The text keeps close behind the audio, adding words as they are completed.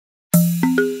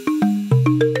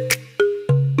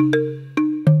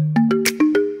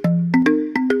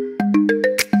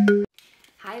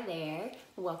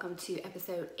welcome to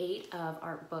episode 8 of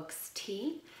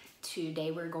Art.Books.Tea.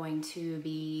 Today we're going to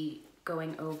be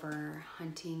going over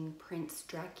Hunting Prince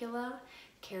Dracula,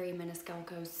 Kerri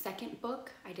Maniscalco's second book.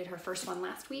 I did her first one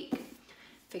last week.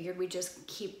 Figured we'd just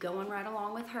keep going right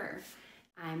along with her.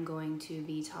 I'm going to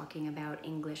be talking about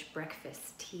English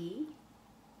breakfast tea,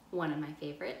 one of my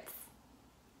favorites.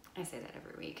 I say that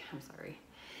every week, I'm sorry.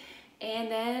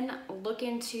 And then look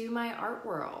into my art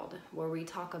world, where we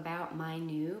talk about my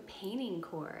new painting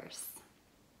course.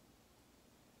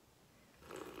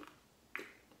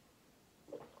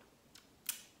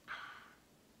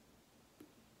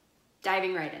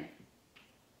 Diving right in.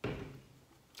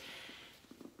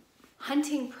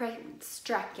 Hunting Prince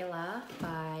Dracula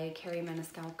by Kerri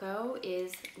Maniscalco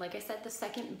is, like I said, the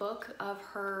second book of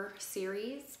her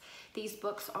series. These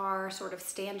books are sort of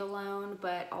standalone,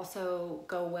 but also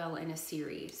go well in a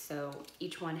series, so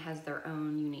each one has their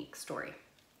own unique story.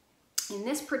 In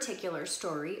this particular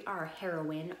story, our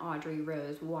heroine, Audrey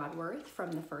Rose Wadsworth,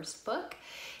 from the first book,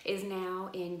 is now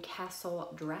in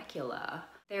Castle Dracula.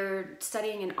 They're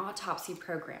studying an autopsy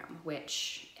program,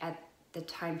 which at the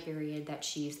time period that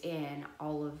she's in,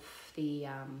 all of the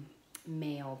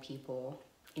male people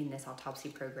in this autopsy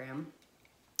program,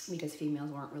 because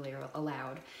females weren't really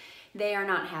allowed, they are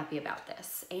not happy about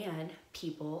this, and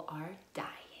people are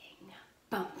dying.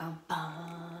 Bum, bum,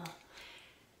 bum.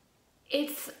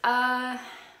 It's not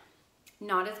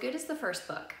as good as the first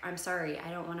book. I'm sorry, I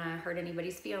don't want to hurt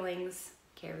anybody's feelings,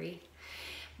 Kerri.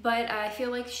 But I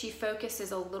feel like she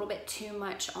focuses a little bit too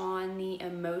much on the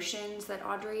emotions that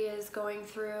Audrey is going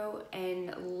through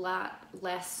and a lot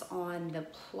less on the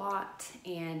plot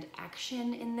and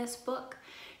action in this book.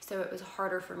 So it was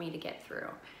harder for me to get through.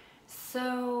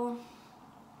 So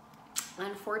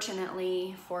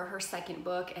unfortunately for her second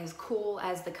book, as cool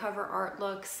as the cover art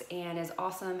looks and as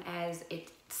awesome as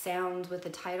it sounds with the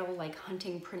title, like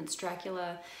Hunting Prince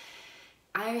Dracula,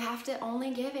 I have to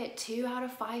only give it 2 out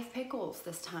of 5 pickles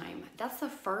this time. That's the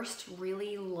first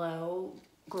really low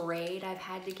grade I've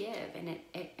had to give, and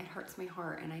it hurts my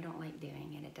heart, and I don't like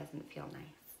doing it. It doesn't feel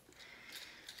nice.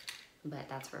 But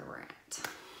that's where we're at.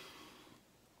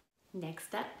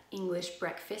 Next up, English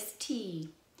breakfast tea.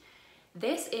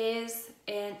 This is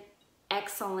an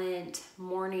excellent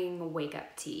morning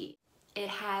wake-up tea. It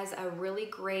has a really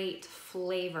great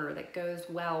flavor that goes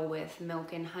well with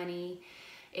milk and honey.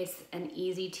 It's an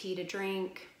easy tea to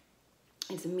drink.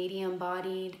 It's medium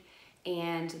bodied,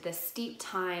 and the steep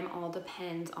time all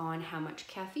depends on how much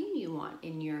caffeine you want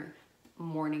in your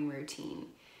morning routine.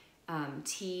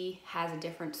 Tea has a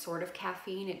different sort of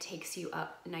caffeine. It takes you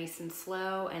up nice and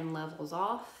slow and levels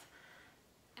off,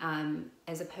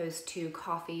 as opposed to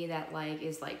coffee that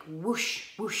is like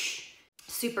whoosh, whoosh,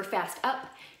 super fast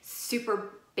up,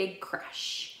 super big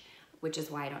crush, which is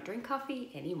why I don't drink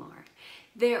coffee anymore.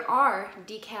 There are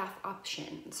decaf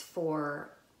options for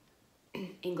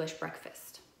English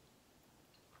breakfast.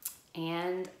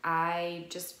 And I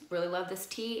just really love this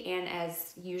tea, and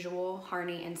as usual,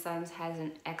 Harney and Sons has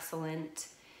an excellent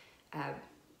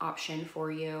option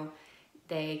for you.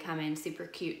 They come in super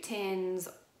cute tins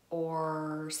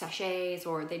or sachets,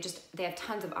 or they have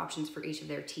tons of options for each of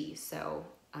their teas. So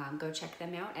go check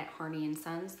them out at Harney and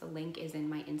Sons. The link is in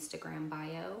my Instagram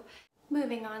bio.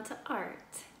 Moving on to art.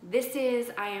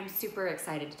 I am super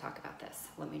excited to talk about this.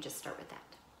 Let me just start with that.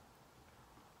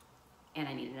 And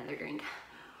I need another drink.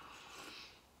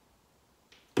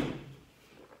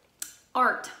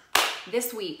 Art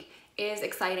this week is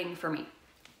exciting for me.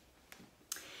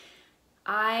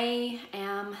 I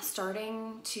am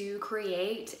starting to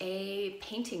create a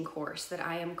painting course that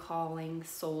I am calling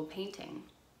Soul Painting.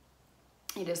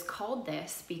 It is called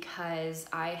this because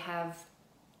I have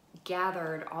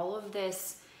gathered all of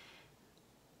this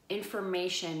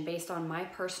information based on my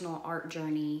personal art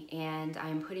journey, and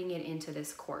I'm putting it into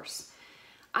this course.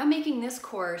 I'm making this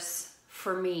course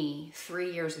for me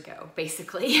 3 years ago,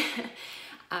 basically.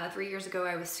 3 years ago,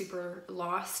 I was super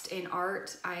lost in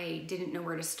art. I didn't know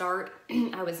where to start.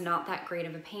 I was not that great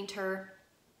of a painter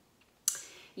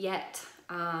yet,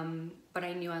 but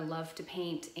I knew I loved to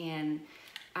paint, and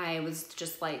I was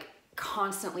just like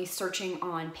constantly searching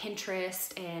on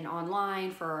Pinterest and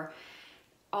online for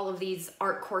all of these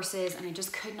art courses, and I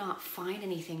just could not find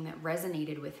anything that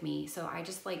resonated with me. So I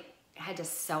just had to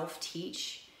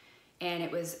self-teach, and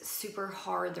it was super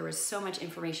hard. There was so much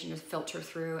information to filter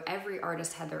through. Every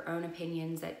artist had their own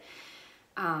opinions that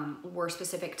were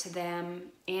specific to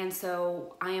them. And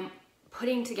so I am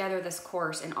putting together this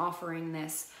course and offering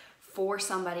this for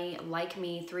somebody like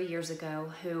me 3 years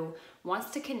ago who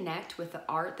wants to connect with the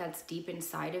art that's deep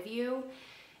inside of you,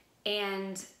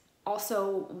 and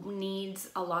also needs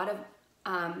a lot of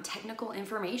technical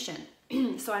information.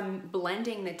 So I'm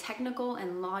blending the technical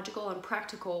and logical and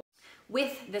practical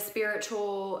with the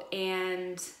spiritual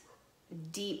and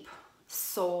deep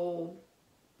soul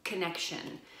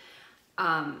connection.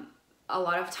 A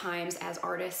lot of times as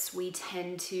artists, we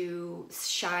tend to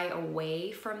shy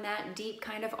away from that deep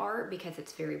kind of art because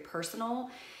it's very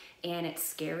personal and it's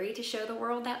scary to show the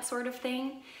world that sort of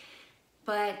thing.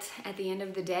 But at the end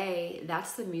of the day,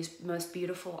 that's the most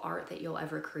beautiful art that you'll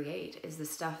ever create, is the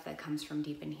stuff that comes from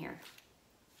deep in here.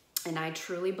 And I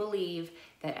truly believe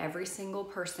that every single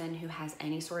person who has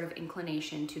any sort of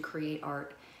inclination to create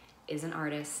art is an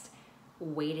artist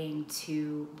waiting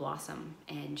to blossom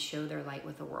and show their light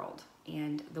with the world.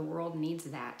 And the world needs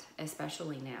that,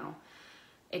 especially now.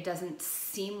 It doesn't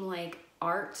seem like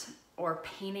art or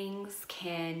paintings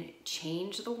can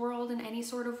change the world in any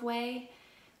sort of way,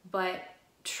 but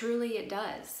truly it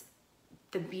does.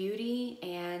 The beauty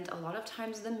and a lot of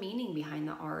times the meaning behind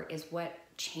the art is what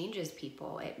changes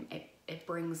people. It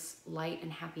brings light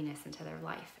and happiness into their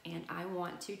life. And I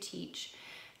want to teach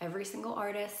every single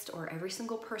artist, or every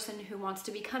single person who wants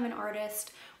to become an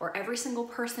artist, or every single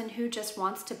person who just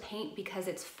wants to paint because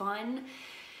it's fun.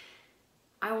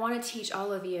 I want to teach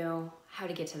all of you how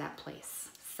to get to that place.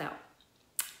 So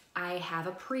I have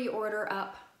a pre-order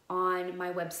up on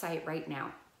my website right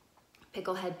now,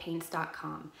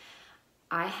 pickleheadpaints.com.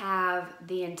 I have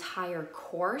the entire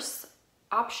course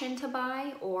option to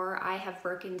buy, or I have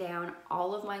broken down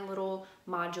all of my little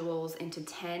modules into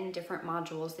 10 different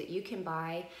modules that you can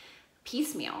buy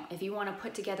piecemeal if you want to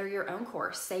put together your own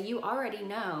course. Say you already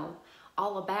know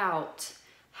all about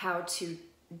how to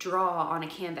draw on a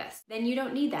canvas, then you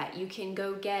don't need that. You can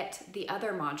go get the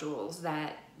other modules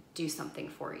that do something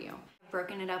for you. I've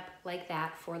broken it up like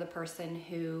that for the person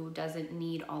who doesn't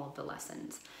need all of the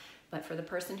lessons. But for the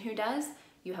person who does,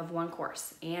 you have one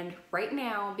course. And right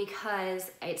now, because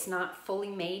it's not fully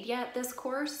made yet, this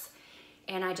course,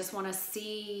 and I just want to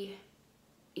see,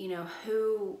 you know,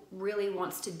 who really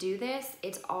wants to do this,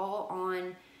 it's all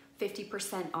on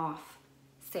 50% off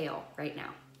sale right now.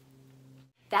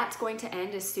 That's going to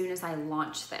end as soon as I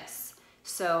launch this.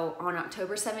 So on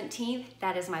October 17th,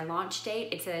 that is my launch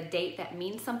date. It's a date that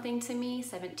means something to me.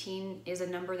 17 is a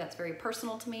number that's very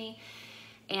personal to me.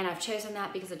 And I've chosen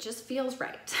that because it just feels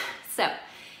right. So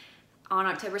on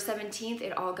October 17th,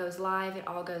 it all goes live. It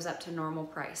all goes up to normal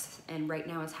price. And right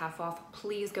now it's half off.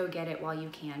 Please go get it while you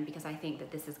can, because I think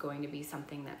that this is going to be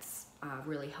something that's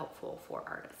really helpful for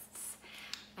artists.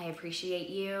 I appreciate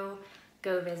you.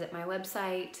 Go visit my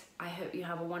website. I hope you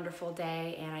have a wonderful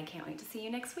day, and I can't wait to see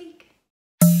you next week.